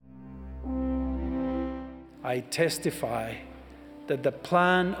I testify that the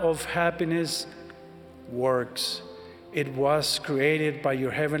plan of happiness works. It was created by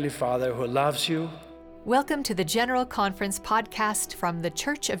your Heavenly Father who loves you. Welcome to the General Conference podcast from The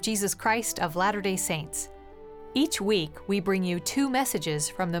Church of Jesus Christ of Latter-day Saints. Each week, we bring you 2 messages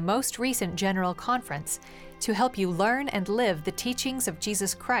from the most recent General Conference to help you learn and live the teachings of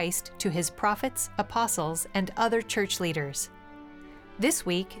Jesus Christ to his prophets, apostles, and other church leaders. This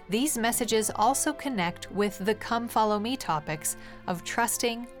week, these messages also connect with the Come Follow Me topics of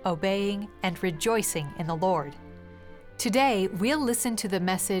trusting, obeying, and rejoicing in the Lord. Today, we'll listen to the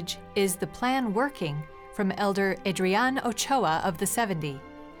message, Is the Plan Working? From Elder Adrian Ochoa of the 70.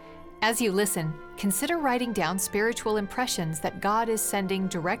 As you listen, consider writing down spiritual impressions that God is sending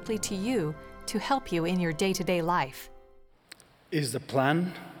directly to you to help you in your day-to-day life. Is the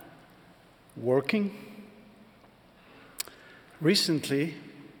plan working? Recently,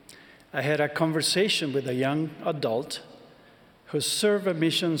 I had a conversation with a young adult who served a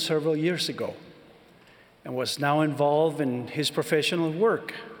mission several years ago and was now involved in his professional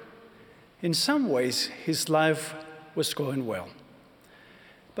work. In some ways, his life was going well,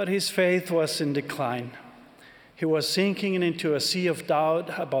 but his faith was in decline. He was sinking into a sea of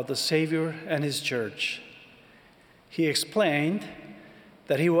doubt about the Savior and his church. He explained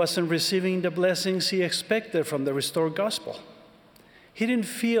that he wasn't receiving the blessings he expected from the restored gospel. He didn't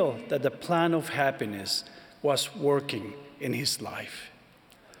feel that the plan of happiness was working in his life.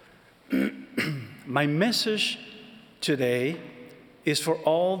 My message today is for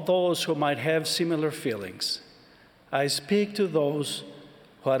all those who might have similar feelings. I speak to those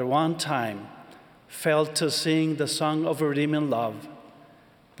who at one time felt to sing the song of redeeming love,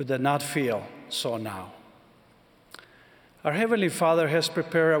 but did not feel so now. Our Heavenly Father has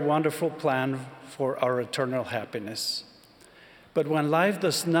prepared a wonderful plan for our eternal happiness. But when life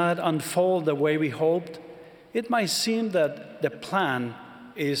does not unfold the way we hoped, it might seem that the plan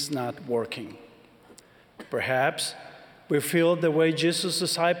is not working. Perhaps we feel the way Jesus'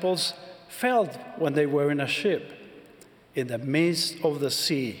 disciples felt when they were in a ship, in the midst of the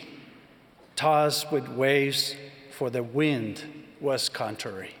sea, tossed with waves, for the wind was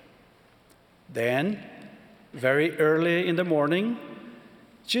contrary. Then, very early in the morning,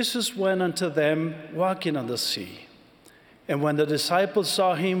 Jesus went unto them walking on the sea. And when the disciples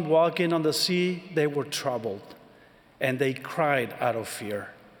saw him walking on the sea, they were troubled, and they cried out of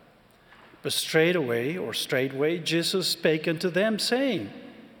fear. But straightway, Jesus spake unto them, saying,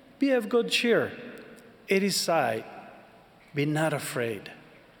 Be of good cheer, it is I, be not afraid.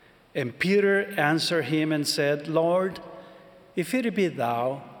 And Peter answered him and said, Lord, if it be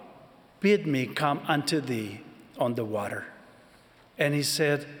thou, bid me come unto thee on the water. And he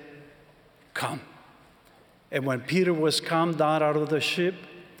said, Come. And when Peter was come down out of the ship,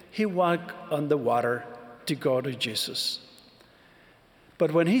 he walked on the water to go to Jesus.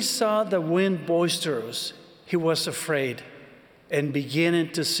 But when he saw the wind boisterous, he was afraid, and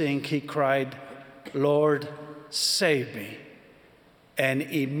beginning to sink, he cried, Lord, save me. And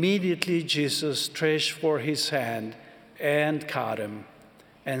immediately Jesus stretched forth his hand and caught him,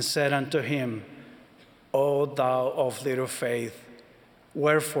 and said unto him, O thou of little faith,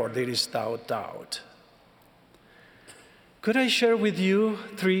 wherefore didst thou doubt? Could I share with you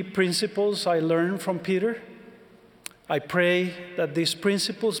 3 principles I learned from Peter? I pray that these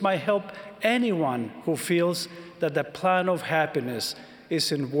principles might help anyone who feels that the plan of happiness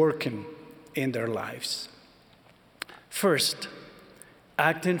isn't working in their lives. First,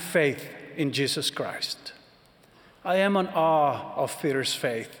 act in faith in Jesus Christ. I am in awe of Peter's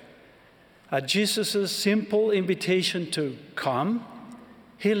faith. At Jesus' simple invitation to come,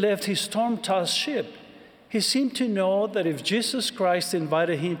 he left his storm-tossed ship. He seemed to know that if Jesus Christ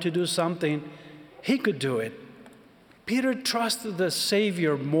invited him to do something, he could do it. Peter trusted the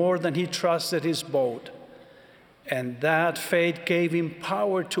Savior more than he trusted his boat. And that faith gave him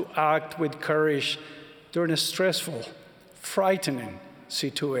power to act with courage during a stressful, frightening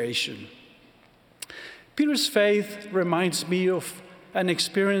situation. Peter's faith reminds me of an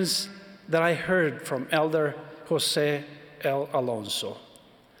experience that I heard from Elder Jose L. Alonso.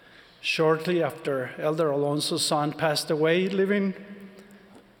 Shortly after Elder Alonso's son passed away, leaving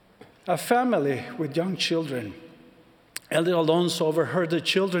a family with young children, Elder Alonso overheard the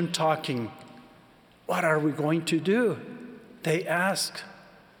children talking. What are we going to do? They asked.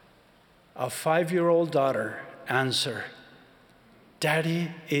 A 5-year-old daughter answered, Daddy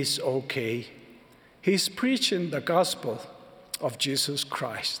is okay. He's preaching the gospel of Jesus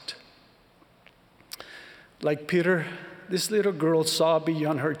Christ. Like Peter, this little girl saw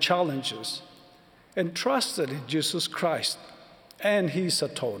beyond her challenges and trusted in Jesus Christ and his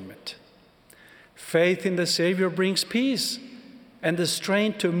atonement. Faith in the Savior brings peace and the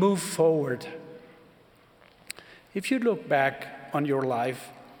strength to move forward. If you look back on your life,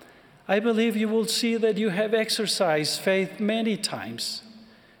 I believe you will see that you have exercised faith many times.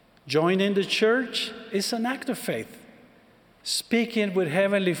 Joining the church is an act of faith. Speaking with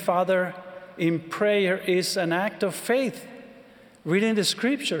Heavenly Father in prayer is an act of faith. Reading the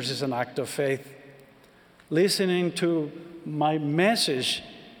scriptures is an act of faith. Listening to my message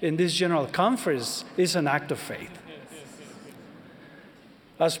in this general conference is an act of faith.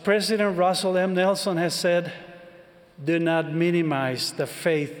 As President Russell M. Nelson has said, do not minimize the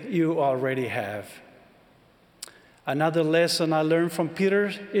faith you already have. Another lesson I learned from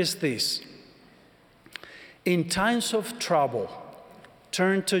Peter is this: in times of trouble,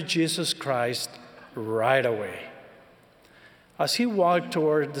 turn to Jesus Christ right away. As he walked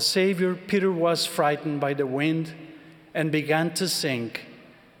toward the Savior, Peter was frightened by the wind and began to sink.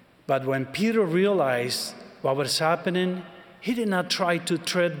 But when Peter realized what was happening, he did not try to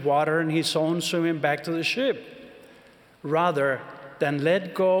tread water in his own swimming back to the ship. Rather than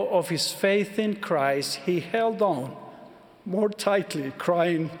let go of his faith in Christ, he held on more tightly,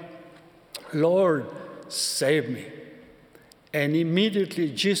 crying, "Lord, save me." And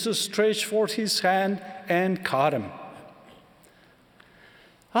immediately Jesus stretched forth his hand and caught him.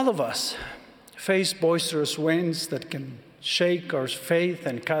 All of us face boisterous winds that can shake our faith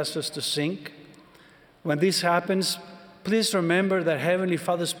and cause us to sink. When this happens, please remember that Heavenly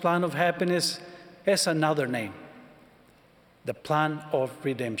Father's plan of happiness has another name: the plan of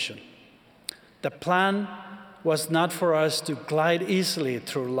redemption. The plan was not for us to glide easily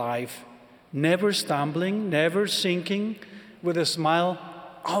through life, never stumbling, never sinking, with a smile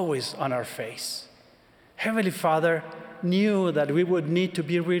always on our face. Heavenly Father knew that we would need to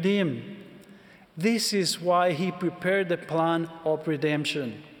be redeemed. This is why he prepared the plan of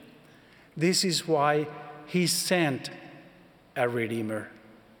redemption. This is why he sent a Redeemer.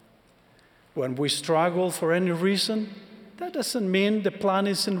 When we struggle for any reason, that doesn't mean the plan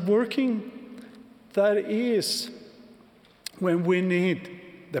isn't working. That is when we need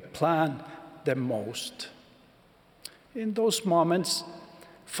the plan the most. In those moments,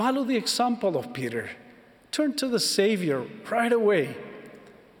 follow the example of Peter. Turn to the Savior right away.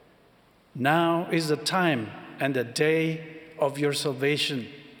 Now is the time and the day of your salvation.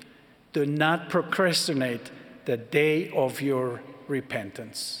 Do not procrastinate the day of your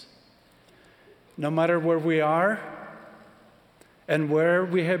repentance. No matter where we are and where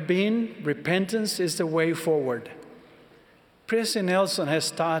we have been, repentance is the way forward. President Nelson has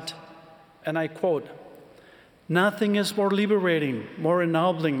taught, and I quote, "Nothing is more liberating, more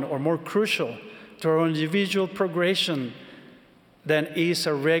ennobling, or more crucial to our individual progression than is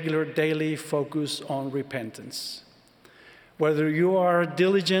a regular daily focus on repentance." Whether you are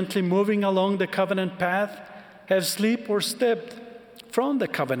diligently moving along the covenant path, have slipped or stepped from the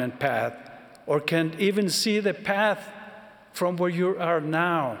covenant path, or can't even see the path from where you are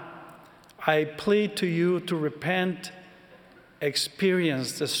now, I plead to you to repent,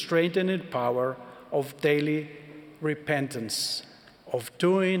 experience the strengthening power of daily repentance, of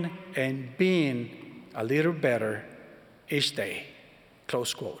doing and being a little better each day.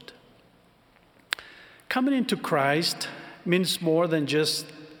 Close quote. Coming into Christ means more than just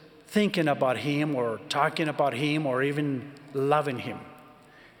thinking about him or talking about him or even loving him.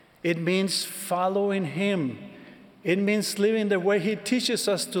 It means following him. It means living the way he teaches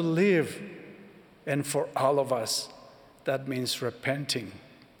us to live. And for all of us, that means repenting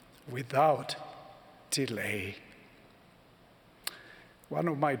without delay. One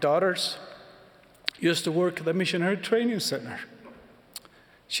of my daughters used to work at the Missionary Training Center.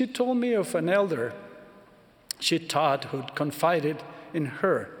 She told me of an elder she taught who'd confided in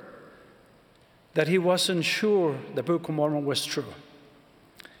her that he wasn't sure the Book of Mormon was true.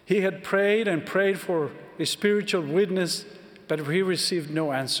 He had prayed and prayed for a spiritual witness, but he received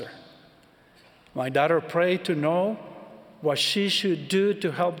no answer. My daughter prayed to know what she should do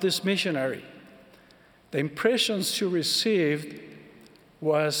to help this missionary. The impression she received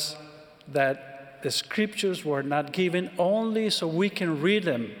was that the scriptures were not given only so we can read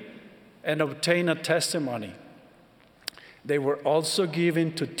them and obtain a testimony. They were also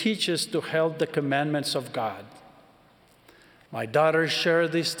given to teach us to help the commandments of God. My daughter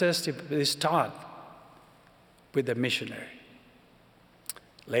shared this thought with the missionary.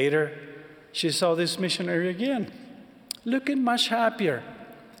 Later, she saw this missionary again, looking much happier.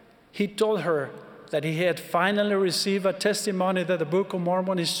 He told her that he had finally received a testimony that the Book of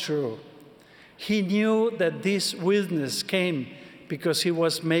Mormon is true. He knew that this witness came because he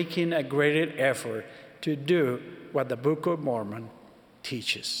was making a greater effort to do what the Book of Mormon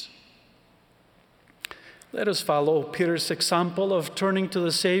teaches. Let us follow Peter's example of turning to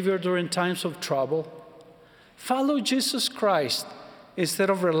the Savior during times of trouble. Follow Jesus Christ instead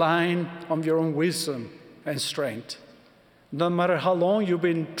of relying on your own wisdom and strength. No matter how long you've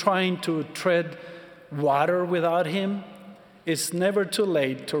been trying to tread water without Him, it's never too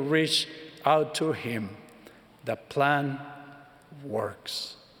late to reach out to Him. The plan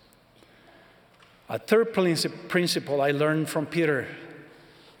works. A third principle I learned from Peter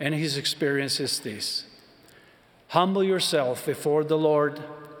and his experience is this: humble yourself before the Lord,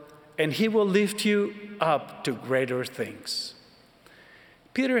 and He will lift you up to greater things.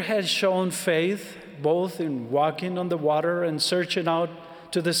 Peter had shown faith both in walking on the water and searching out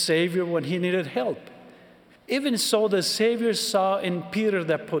to the Savior when he needed help. Even so, the Savior saw in Peter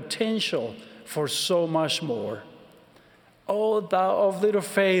the potential for so much more. "O thou of little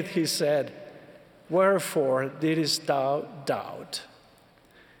faith," He said, "wherefore didst thou doubt?"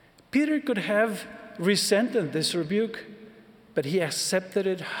 Peter could have resented this rebuke, but he accepted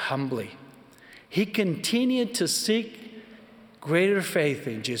it humbly. He continued to seek greater faith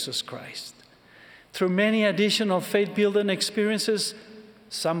in Jesus Christ. Through many additional faith-building experiences,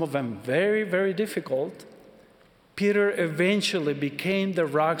 some of them very, very difficult, Peter eventually became the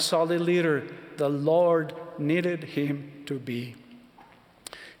rock-solid leader the Lord needed him to be.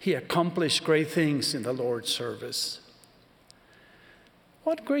 He accomplished great things in the Lord's service.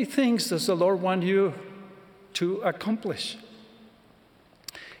 What great things does the Lord want you to accomplish?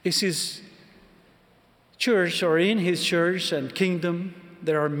 Is His church, or in His church and kingdom,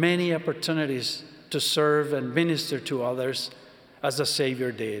 there are many opportunities to serve and minister to others as the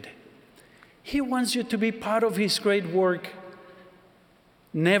Savior did. He wants you to be part of His great work.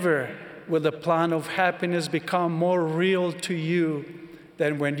 Never will the plan of happiness become more real to you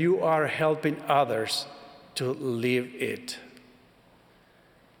than when you are helping others to live it.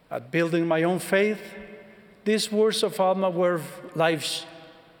 At Building My Own Faith, these words of Alma were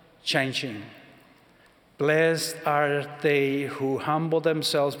life-changing. Blessed are they who humble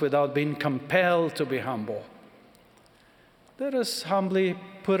themselves without being compelled to be humble. Let us humbly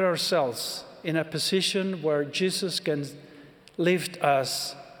put ourselves in a position where Jesus can lift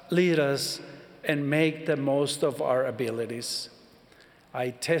us, lead us, and make the most of our abilities.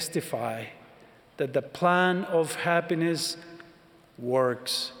 I testify that the plan of happiness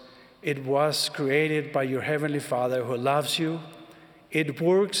works. It was created by your Heavenly Father who loves you. It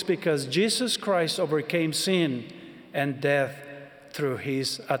works because Jesus Christ overcame sin and death through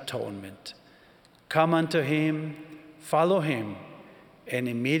His atonement. Come unto Him, follow Him, and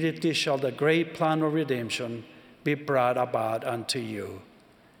immediately shall the great plan of redemption be brought about unto you.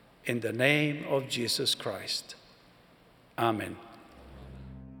 In the name of Jesus Christ. Amen.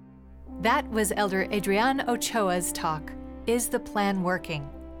 That was Elder Adrian Ochoa's talk, Is the Plan Working?,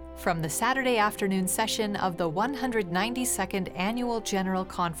 from the Saturday afternoon session of the 192nd Annual General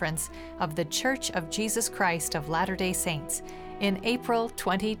Conference of The Church of Jesus Christ of Latter-day Saints in April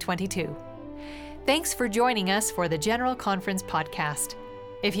 2022. Thanks for joining us for the General Conference podcast.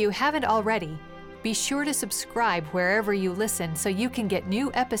 If you haven't already, be sure to subscribe wherever you listen so you can get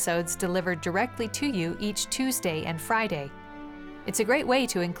new episodes delivered directly to you each Tuesday and Friday. It's a great way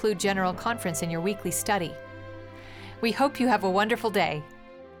to include General Conference in your weekly study. We hope you have a wonderful day.